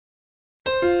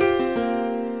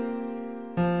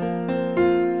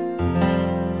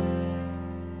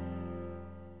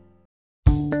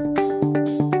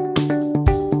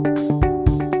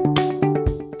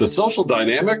The social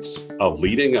dynamics of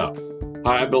leading up.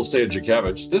 Hi, I'm Bill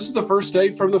Stanczykiewicz. This is the first day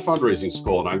from the Fundraising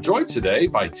School, and I'm joined today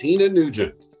by Tina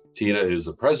Nugent. Tina is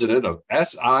the president of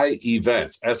SI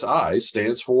Events. SI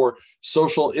stands for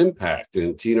Social Impact,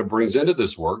 and Tina brings into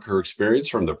this work her experience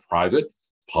from the private,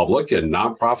 public, and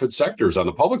nonprofit sectors. On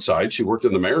the public side, she worked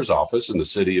in the mayor's office in the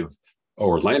city of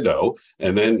Orlando.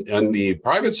 And then on the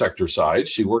private sector side,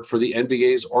 she worked for the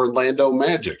NBA's Orlando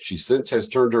Magic. She since has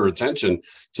turned her attention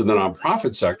to the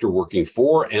nonprofit sector, working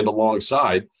for and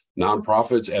alongside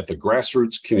nonprofits at the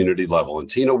grassroots community level. And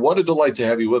Tina, what a delight to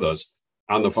have you with us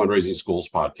on the Fundraising Schools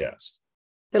podcast.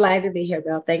 Delighted to be here,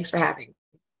 Bill. Thanks for having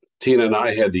me. Tina and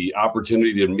I had the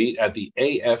opportunity to meet at the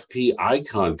AFP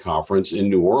Icon Conference in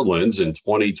New Orleans in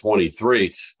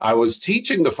 2023. I was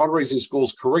teaching the Fundraising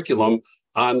Schools curriculum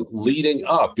on leading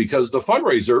up, because the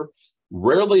fundraiser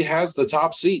rarely has the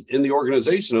top seat in the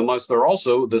organization unless they're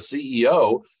also the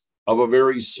CEO of a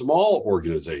very small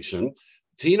organization.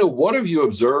 Tina, what have you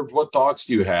observed? What thoughts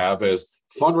do you have as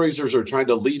fundraisers are trying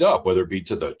to lead up, whether it be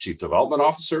to the chief development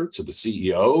officer, to the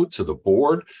CEO, to the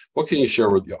board? What can you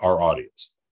share with our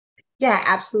audience? Yeah,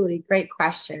 absolutely. Great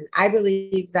question. I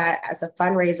believe that as a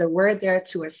fundraiser, we're there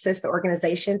to assist the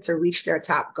organization to reach their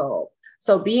top goal.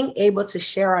 So being able to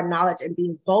share our knowledge and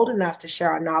being bold enough to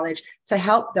share our knowledge to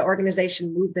help the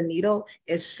organization move the needle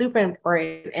is super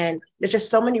important. And there's just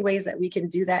so many ways that we can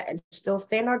do that and still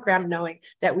stand our ground, knowing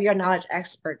that we are knowledge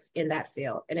experts in that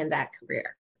field and in that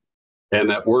career. And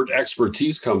that word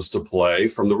expertise comes to play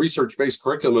from the research-based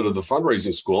curriculum of the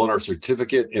Fundraising School and our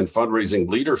certificate in fundraising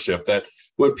leadership, that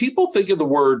when people think of the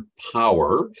word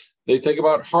power, they think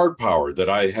about hard power, that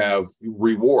I have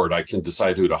reward. I can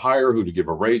decide who to hire, who to give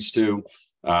a raise to.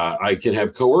 I can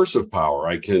have coercive power.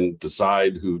 I can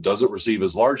decide who doesn't receive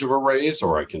as large of a raise,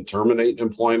 or I can terminate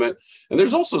employment. And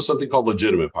there's also something called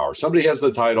legitimate power. Somebody has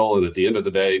the title, and at the end of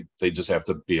the day, they just have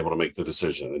to be able to make the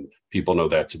decision. And people know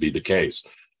that to be the case.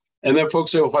 And then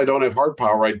folks say, well, if I don't have hard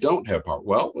power, I don't have power.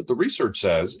 Well, what the research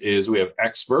says is we have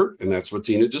expert, and that's what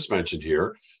Tina just mentioned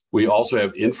here. We also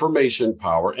have information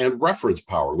power and reference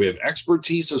power. We have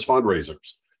expertise as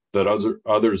fundraisers that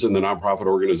others in the nonprofit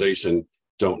organization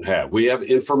don't have. We have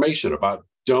information about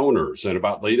donors and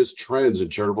about latest trends in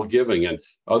charitable giving and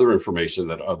other information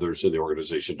that others in the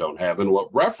organization don't have. And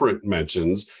what referent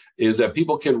mentions is that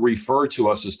people can refer to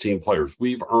us as team players.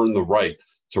 We've earned the right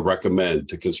to recommend,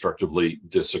 to constructively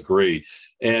disagree.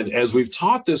 And as we've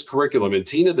taught this curriculum, and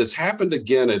Tina, this happened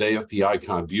again at AFP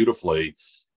Icon beautifully,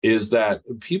 is that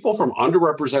people from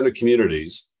underrepresented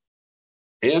communities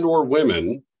and or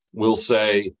women will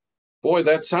say, boy,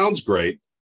 that sounds great,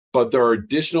 but there are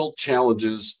additional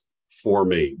challenges for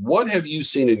me. What have you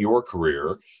seen in your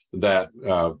career that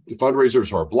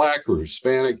fundraisers who are Black or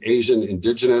Hispanic, Asian,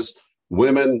 Indigenous,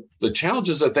 women, the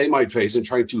challenges that they might face in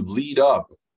trying to lead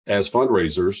up as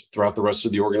fundraisers throughout the rest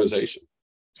of the organization?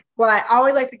 Well, I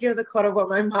always like to give the quote of what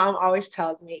my mom always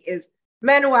tells me is,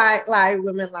 men lie,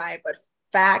 women lie, but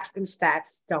facts and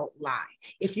stats don't lie.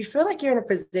 If you feel like you're in a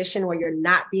position where you're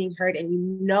not being heard and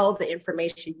you know the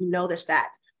information, you know the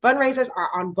stats, fundraisers are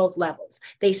on both levels.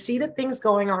 They see the things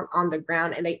going on the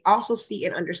ground, and they also see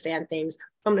and understand things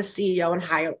from the CEO and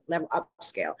higher level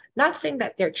upscale. Not saying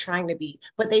that they're trying to be,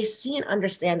 but they see and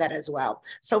understand that as well.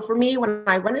 So for me, when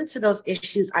I run into those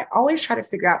issues, I always try to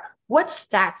figure out, what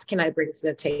stats can I bring to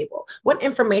the table? What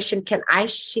information can I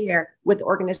share with the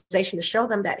organization to show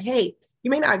them that, hey, you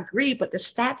may not agree, but the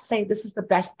stats say this is the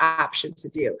best option to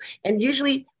do. And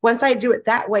usually once I do it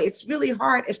that way, it's really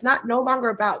hard. It's no longer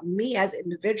about me as an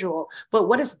individual, but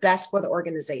what is best for the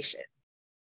organization.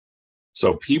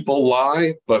 So people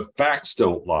lie, but facts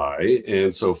don't lie.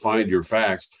 And so find your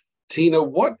facts. Tina,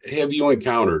 what have you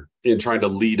encountered in trying to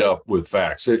lead up with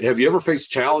facts? Have you ever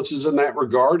faced challenges in that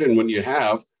regard? And when you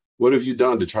have, what have you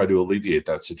done to try to alleviate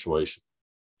that situation?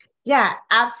 Yeah,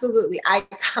 absolutely. I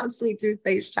constantly do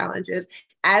face challenges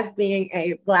as being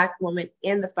a Black woman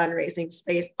in the fundraising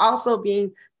space, also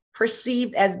being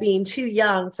perceived as being too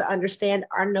young to understand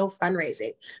or know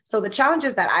fundraising. So the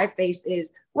challenges that I face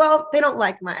is, well, they don't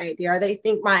like my idea, or they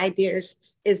think my idea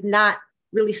is not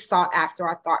really sought after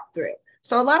or thought through.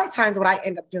 So a lot of times what I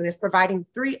end up doing is providing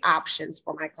 3 options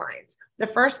for my clients. The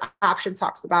first option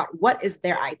talks about what is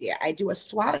their idea. I do a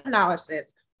SWOT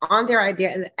analysis on their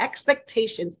idea and the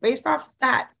expectations based off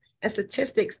stats and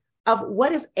statistics of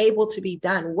what is able to be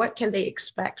done. What can they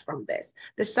expect from this?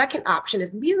 The second option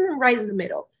is meeting them right in the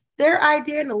middle. their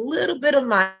idea and a little bit of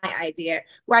my idea,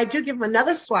 where I do give them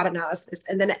another SWOT analysis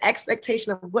and then an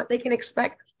expectation of what they can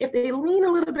expect if they lean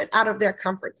a little bit out of their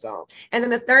comfort zone. And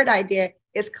then the third idea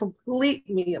is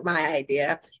completely my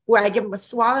idea, where I give them a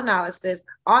SWOT analysis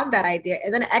on that idea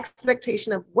and then an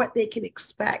expectation of what they can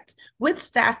expect with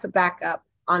staff to back up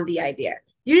on the idea.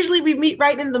 Usually we meet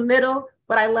right in the middle,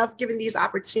 but I love giving these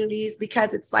opportunities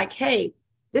because it's like, hey,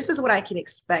 this is what I can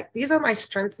expect. These are my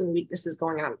strengths and weaknesses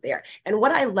going on there. And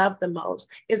what I love the most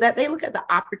is that they look at the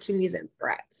opportunities and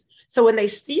threats. So when they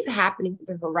see it happening on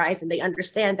the horizon, they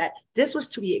understand that this was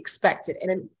to be expected.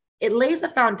 And it lays the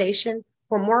foundation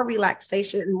for more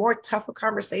relaxation and more tougher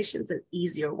conversations in an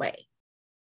easier way.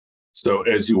 So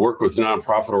as you work with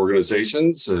nonprofit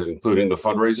organizations, including the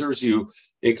fundraisers, you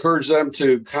encourage them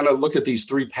to kind of look at these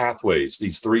three pathways,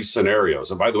 these three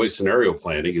scenarios. And by the way, scenario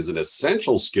planning is an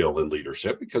essential skill in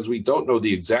leadership because we don't know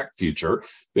the exact future.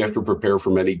 We have to prepare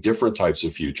for many different types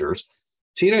of futures.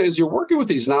 Tina, as you're working with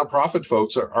these nonprofit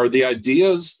folks, are the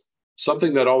ideas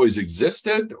something that always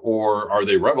existed, or are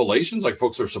they revelations? Like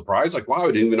folks are surprised, like, wow, I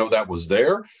didn't even know that was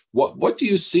there. What do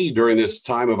you see during this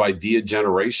time of idea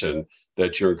generation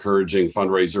that you're encouraging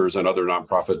fundraisers and other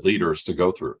nonprofit leaders to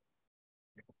go through?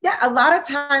 Yeah, a lot of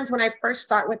times when I first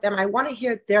start with them, I want to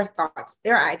hear their thoughts,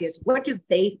 their ideas. What do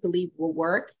they believe will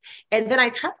work? And then I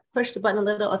try to push the button a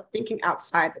little of thinking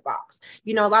outside the box.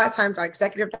 You know, a lot of times our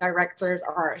executive directors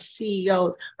or our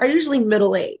CEOs are usually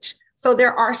middle-aged. So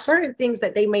there are certain things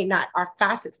that they may not, are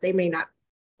facets they may not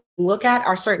look at,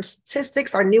 are certain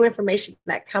statistics or new information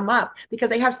that come up because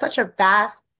they have such a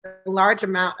vast, large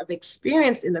amount of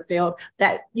experience in the field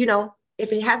that, you know,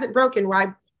 if it hasn't broken, why,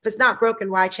 if it's not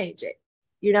broken, why change it?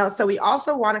 You know, so we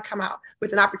also want to come out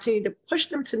with an opportunity to push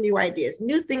them to new ideas,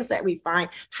 new things that we find,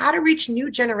 how to reach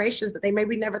new generations that they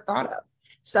maybe never thought of.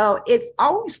 So it's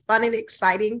always fun and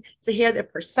exciting to hear their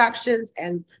perceptions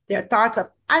and their thoughts of,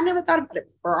 I never thought about it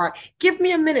before, or give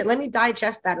me a minute, let me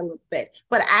digest that a little bit.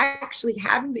 But actually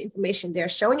having the information there,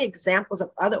 showing examples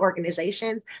of other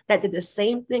organizations that did the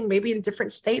same thing, maybe in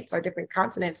different states or different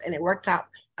continents, and it worked out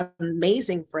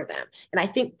amazing for them. And I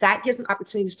think that gives an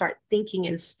opportunity to start thinking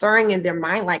and stirring in their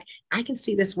mind, like, I can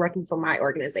see this working for my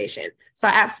organization. So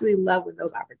I absolutely love when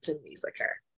those opportunities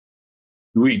occur.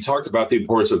 We talked about the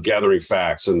importance of gathering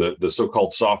facts and the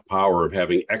so-called soft power of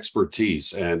having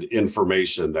expertise and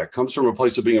information that comes from a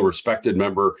place of being a respected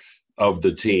member of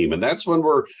the team. And that's when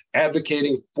we're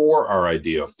advocating for our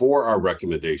idea, for our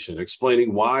recommendation,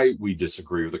 explaining why we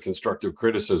disagree with the constructive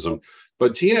criticism.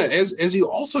 But Tina, as you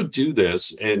also do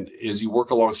this and as you work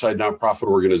alongside nonprofit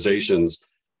organizations,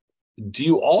 do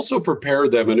you also prepare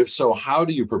them? And if so, how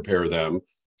do you prepare them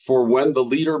for when the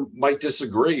leader might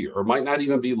disagree or might not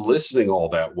even be listening all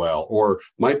that well, or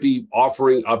might be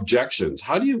offering objections?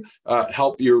 How do you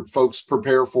help your folks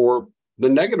prepare for the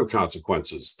negative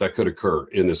consequences that could occur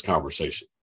in this conversation?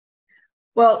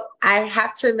 Well, I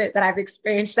have to admit that I've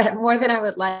experienced that more than I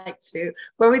would like to,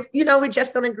 where we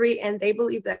just don't agree and they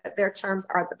believe that their terms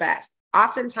are the best.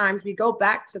 Oftentimes we go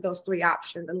back to those three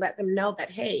options and let them know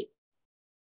that, hey,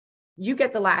 you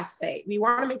get the last say. We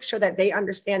want to make sure that they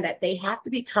understand that they have to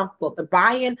be comfortable. The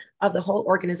buy-in of the whole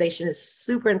organization is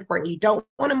super important. You don't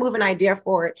want to move an idea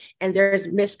forward and there's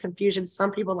misconfusion.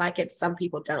 Some people like it, some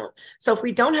people don't. So if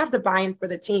we don't have the buy-in for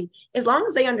the team, as long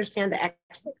as they understand the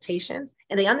expectations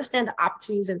and they understand the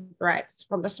opportunities and threats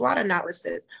from the SWOT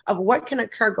analysis of what can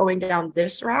occur going down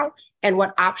this route and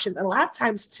what options. And a lot of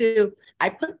times too, I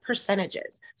put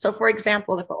percentages. So for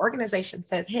example, if an organization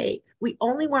says, hey, we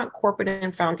only want corporate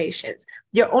and foundations,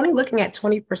 you're only looking at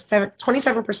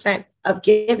 27% of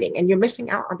giving, and you're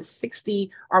missing out on the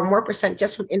 60 or more percent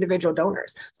just from individual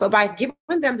donors. So by giving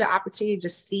them the opportunity to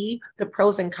see the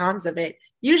pros and cons of it,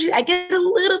 usually I get a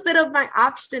little bit of my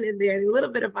option in there, and a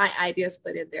little bit of my ideas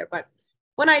put in there. But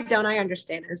when I don't, I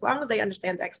understand. As long as they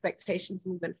understand the expectations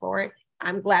moving forward,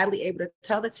 I'm gladly able to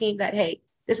tell the team that, hey,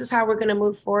 this is how we're going to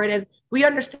move forward. And we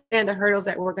understand the hurdles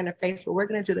that we're going to face, but we're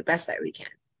going to do the best that we can.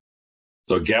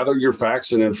 So gather your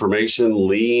facts and information,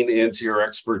 lean into your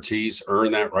expertise,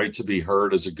 earn that right to be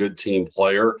heard as a good team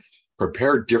player,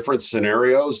 prepare different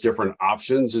scenarios, different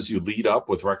options as you lead up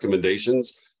with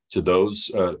recommendations to those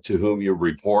to whom you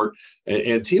report.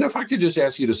 And Tina, if I could just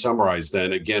ask you to summarize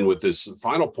then again with this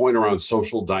final point around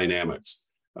social dynamics.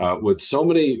 With so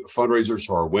many fundraisers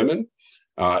who are women,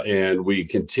 and we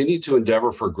continue to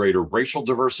endeavor for greater racial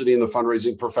diversity in the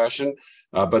fundraising profession.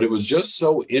 But it was just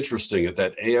so interesting at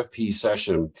that AFP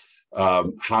session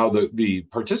how the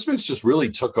participants just really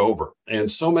took over. And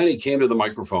so many came to the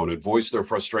microphone and voiced their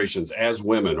frustrations as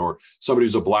women, or somebody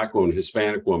who's a Black woman,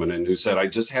 Hispanic woman, and who said, I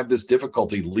just have this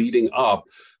difficulty leading up,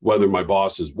 whether my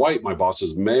boss is white, my boss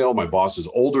is male, my boss is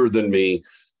older than me.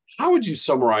 How would you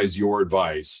summarize your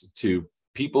advice to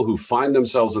people who find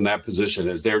themselves in that position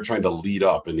as they're trying to lead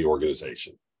up in the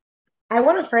organization? I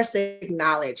want to first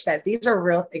acknowledge that these are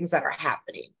real things that are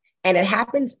happening. And it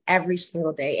happens every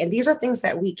single day. And these are things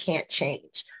that we can't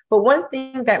change. But one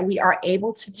thing that we are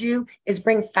able to do is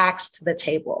bring facts to the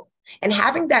table. And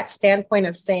having that standpoint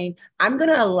of saying, I'm going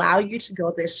to allow you to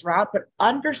go this route, but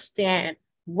understand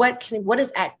what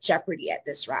is at jeopardy at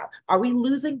this route. Are we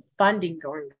losing funding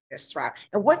going this route?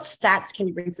 And what stats can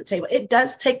you bring to the table? It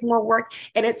does take more work.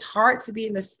 And it's hard to be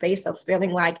in the space of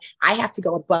feeling like I have to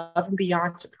go above and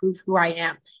beyond to prove who I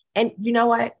am. And you know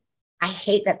what? I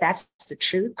hate that that's the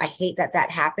truth. I hate that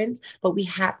that happens, but we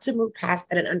have to move past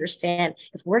that and understand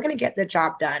if we're going to get the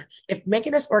job done, if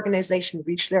making this organization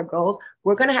reach their goals,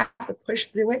 we're going to have to push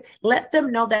through it. Let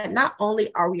them know that not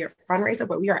only are we a fundraiser,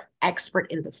 but we are expert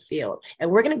in the field. And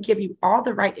we're going to give you all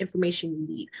the right information you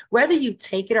need, whether you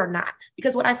take it or not.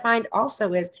 Because what I find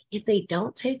also is if they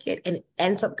don't take it and it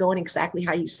ends up going exactly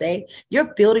how you say,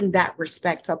 you're building that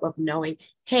respect up of knowing,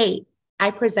 hey, I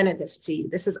presented this to you.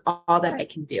 This is all that I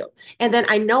can do. And then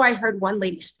I know I heard one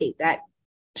lady state that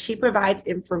she provides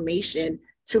information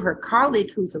to her colleague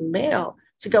who's a male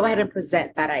to go ahead and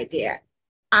present that idea.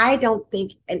 I don't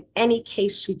think in any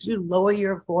case should you lower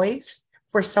your voice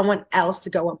for someone else to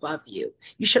go above you.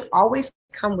 You should always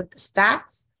come with the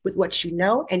stats, with what you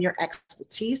know and your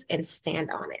expertise, and stand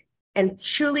on it. And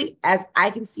truly, as I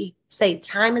can say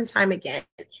time and time again,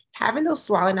 having those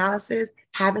SWOT analyses,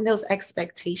 having those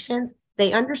expectations,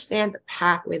 they understand the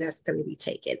pathway that's going to be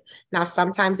taken. Now,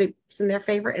 sometimes it's in their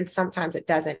favor and sometimes it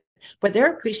doesn't, but they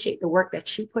appreciate the work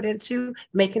that you put into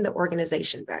making the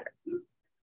organization better.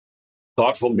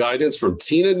 Thoughtful guidance from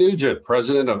Tina Nugent,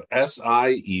 president of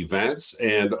SI Events.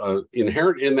 And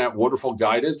inherent in that wonderful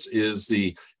guidance is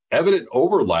the evident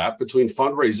overlap between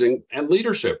fundraising and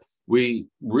leadership. We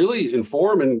really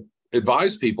inform and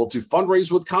advise people to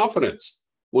fundraise with confidence.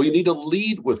 Well, you need to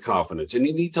lead with confidence, and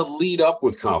you need to lead up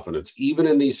with confidence, even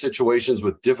in these situations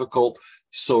with difficult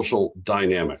social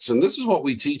dynamics. And this is what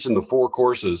we teach in the 4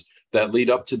 courses that lead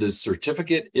up to this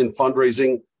certificate in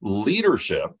fundraising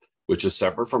leadership, which is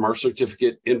separate from our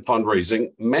certificate in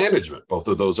fundraising management. Both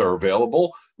of those are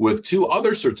available, with 2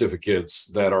 other certificates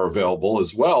that are available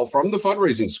as well from the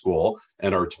fundraising school,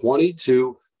 and our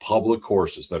 22 public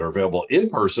courses that are available in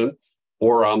person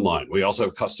or online. We also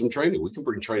have custom training. We can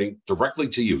bring training directly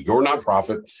to you, your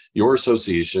nonprofit, your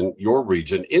association, your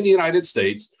region in the United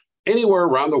States, anywhere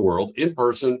around the world, in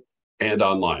person and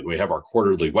online. We have our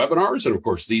quarterly webinars and, of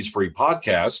course, these free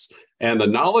podcasts. And the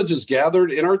knowledge is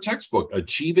gathered in our textbook,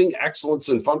 Achieving Excellence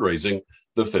in Fundraising,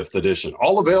 the 5th edition.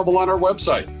 All available on our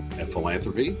website at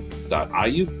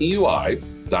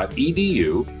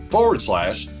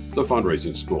philanthropy.iupui.edu/the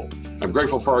fundraising school. I'm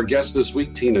grateful for our guest this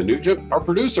week, Tina Nugent. Our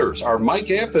producers are Mike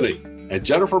Anthony and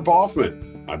Jennifer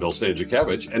Boffman. I'm Bill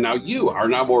Stanczykiewicz, and now you are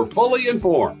now more fully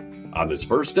informed on this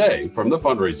first day from the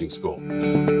fundraising school.